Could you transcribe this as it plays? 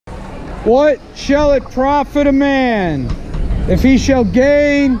What shall it profit a man if he shall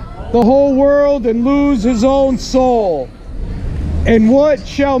gain the whole world and lose his own soul? And what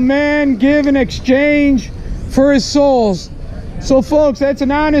shall man give in exchange for his souls? So folks, that's an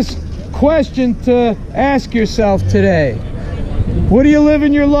honest question to ask yourself today. What are you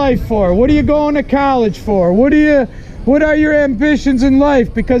living your life for? What are you going to college for? What are your ambitions in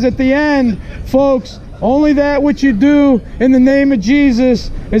life? Because at the end, folks, only that which you do in the name of Jesus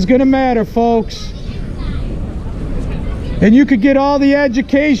is going to matter, folks. And you could get all the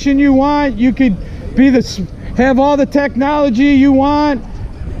education you want, you could have all the technology you want,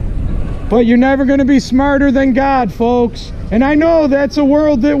 but you're never going to be smarter than God, folks. And I know that's a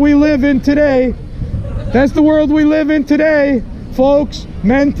world that we live in today. That's the world we live in today, folks.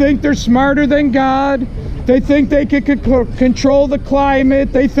 Men think they're smarter than God. They think they could control the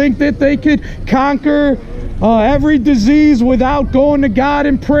climate. They think that they could conquer every disease without going to God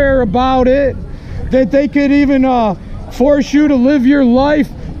in prayer about it. That they could even force you to live your life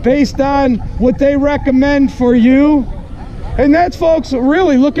based on what they recommend for you. And that's, folks,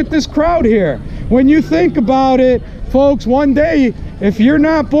 really, look at this crowd here. When you think about it, folks, one day, if you're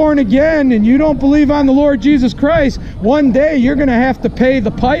not born again and you don't believe on the Lord Jesus Christ, one day you're going to have to pay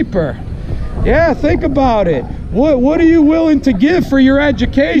the piper. Yeah, think about it. What are you willing to give for your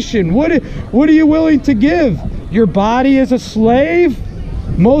education? What are you willing to give? Your body as a slave?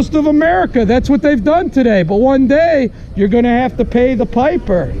 Most of America, that's what they've done today. But one day, you're going to have to pay the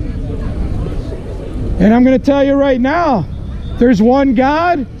piper. And I'm going to tell you right now, there's one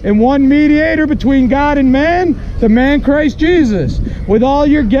God and one mediator between God and man, the man Christ Jesus. With all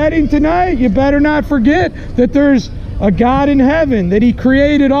you're getting tonight, you better not forget that there's a God in heaven, that he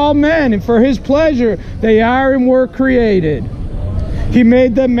created all men, and for his pleasure they are and were created. He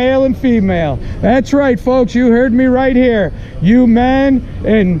made them male and female. That's right, folks, you heard me right here. You men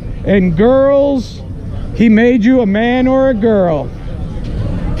and girls, he made you a man or a girl.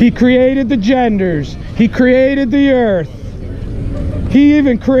 He created the genders. He created the earth. He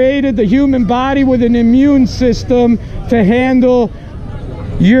even created the human body with an immune system to handle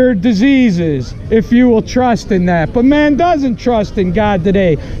your diseases, if you will trust in that. But man doesn't trust in God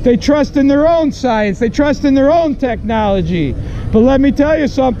today. They trust in their own science. They trust in their own technology. But let me tell you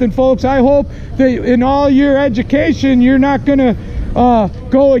something, folks. I hope that in all your education, you're not going to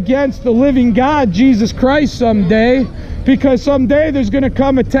go against the living God, Jesus Christ, someday. Because someday there's going to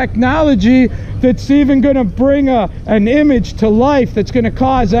come a technology that's even going to bring an image to life that's going to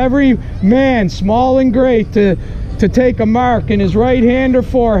cause every man, small and great, to take a mark in his right hand or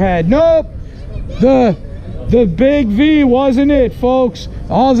forehead. Nope, the big V wasn't it, folks.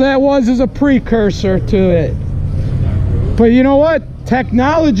 All that was is a precursor to it. But you know what?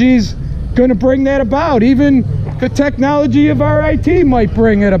 Technology's going to bring that about. Even the technology of RIT might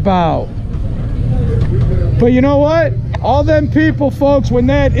bring it about. But you know what? All them people, folks, when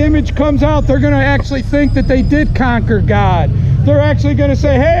that image comes out, they're going to actually think that they did conquer God. They're actually going to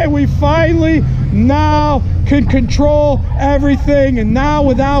say, hey, we finally now can control everything, and now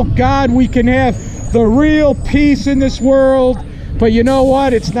without God we can have the real peace in this world. But you know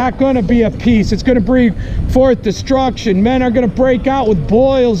what? It's not going to be a peace. It's going to bring forth destruction. Men are going to break out with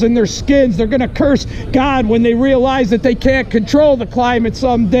boils in their skins. They're going to curse God when they realize that they can't control the climate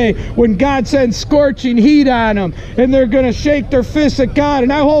someday, when God sends scorching heat on them, and they're going to shake their fists at God.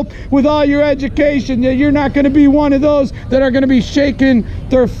 And I hope with all your education that you're not going to be one of those that are going to be shaking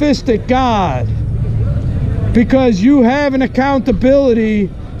their fist at God, because you have an accountability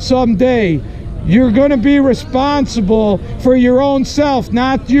someday. You're going to be responsible for your own self,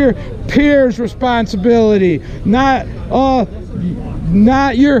 not your peers' responsibility, not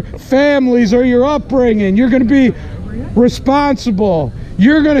your families or your upbringing. You're going to be responsible.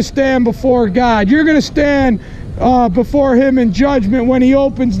 You're going to stand before God. You're going to stand before him in judgment when he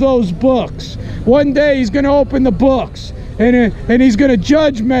opens those books. One day he's going to open the books, and he's going to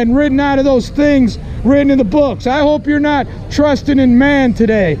judge men written out of those things written in the books. I hope you're not trusting in man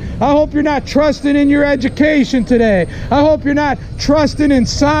today. I hope you're not trusting in your education today. I hope you're not trusting in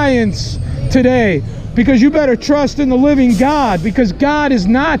science today, because you better trust in the living God, because God is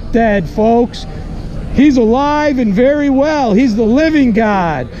not dead, folks. He's alive and very well. He's the living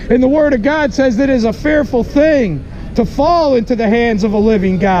God. And the Word of God says that it is a fearful thing to fall into the hands of a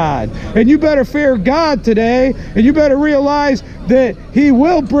living God. And you better fear God today, and you better realize that he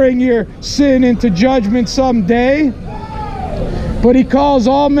will bring your sin into judgment someday. But he calls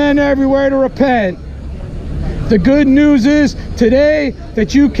all men everywhere to repent. The good news is today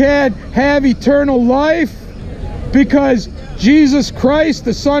that you can have eternal life, because Jesus Christ,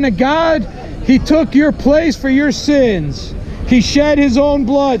 the Son of God, he took your place for your sins. He shed his own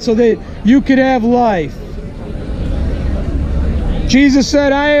blood so that you could have life. Jesus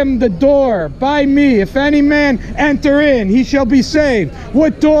said, I am the door. By me, if any man enter in, he shall be saved.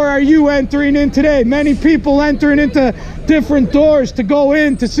 What door are you entering in today? Many people entering into different doors to go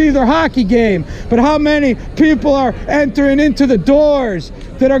in to see their hockey game. But how many people are entering into the doors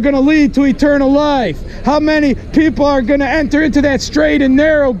that are going to lead to eternal life? How many people are going to enter into that straight and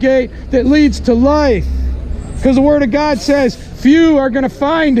narrow gate that leads to life? Because the Word of God says, few are going to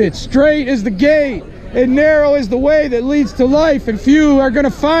find it. Straight is the gate, and narrow is the way that leads to life, and few are going to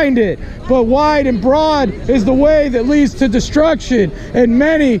find it. But wide and broad is the way that leads to destruction, and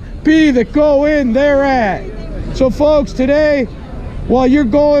many be that go in thereat. So folks, today, while you're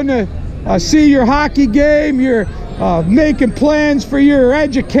going to see your hockey game, you're making plans for your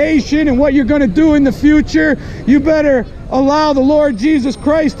education and what you're going to do in the future, you better allow the Lord Jesus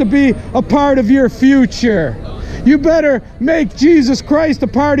Christ to be a part of your future. You better make Jesus Christ a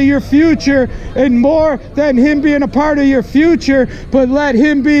part of your future, and more than him being a part of your future, but let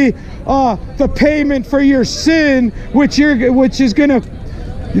him be the payment for your sin, which is going to,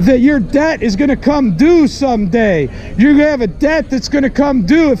 that your debt is going to come due someday. You're going to have a debt that's going to come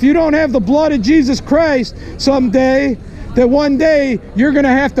due. If you don't have the blood of Jesus Christ someday, that one day you're going to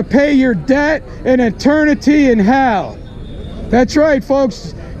have to pay your debt in eternity in hell. That's right,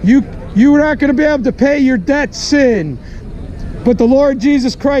 folks. You're not going to be able to pay your debt sin, but the Lord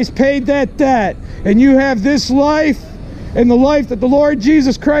Jesus Christ paid that debt, and you have this life and the life that the Lord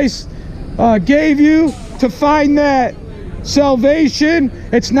Jesus Christ gave you to find that salvation.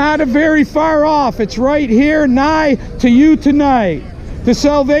 It's not a very far off. It's right here, nigh to you tonight. The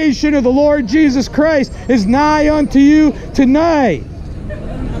salvation of the Lord Jesus Christ is nigh unto you tonight.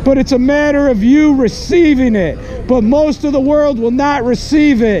 But it's a matter of you receiving it. But most of the world will not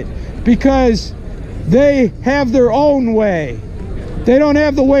receive it because they have their own way. They don't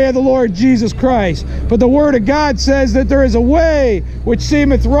have the way of the Lord Jesus Christ. But the Word of God says that there is a way which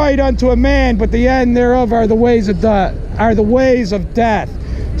seemeth right unto a man, but the end thereof are the ways of death.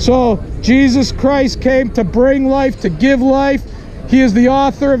 So Jesus Christ came to bring life, to give life. He is the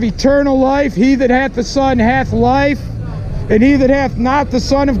author of eternal life. He that hath the Son hath life, and he that hath not the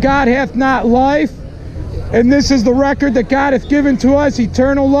Son of God hath not life. And this is the record that God hath given to us,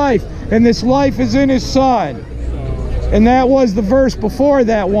 eternal life. And this life is in his Son. And that was the verse before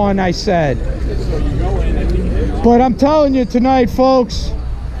that one I said. But I'm telling you tonight, folks,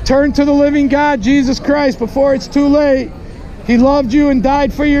 turn to the living God, Jesus Christ, before it's too late. He loved you and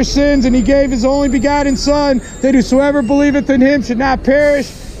died for your sins, and he gave his only begotten Son, that whosoever believeth in him should not perish,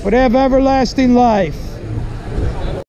 but have everlasting life.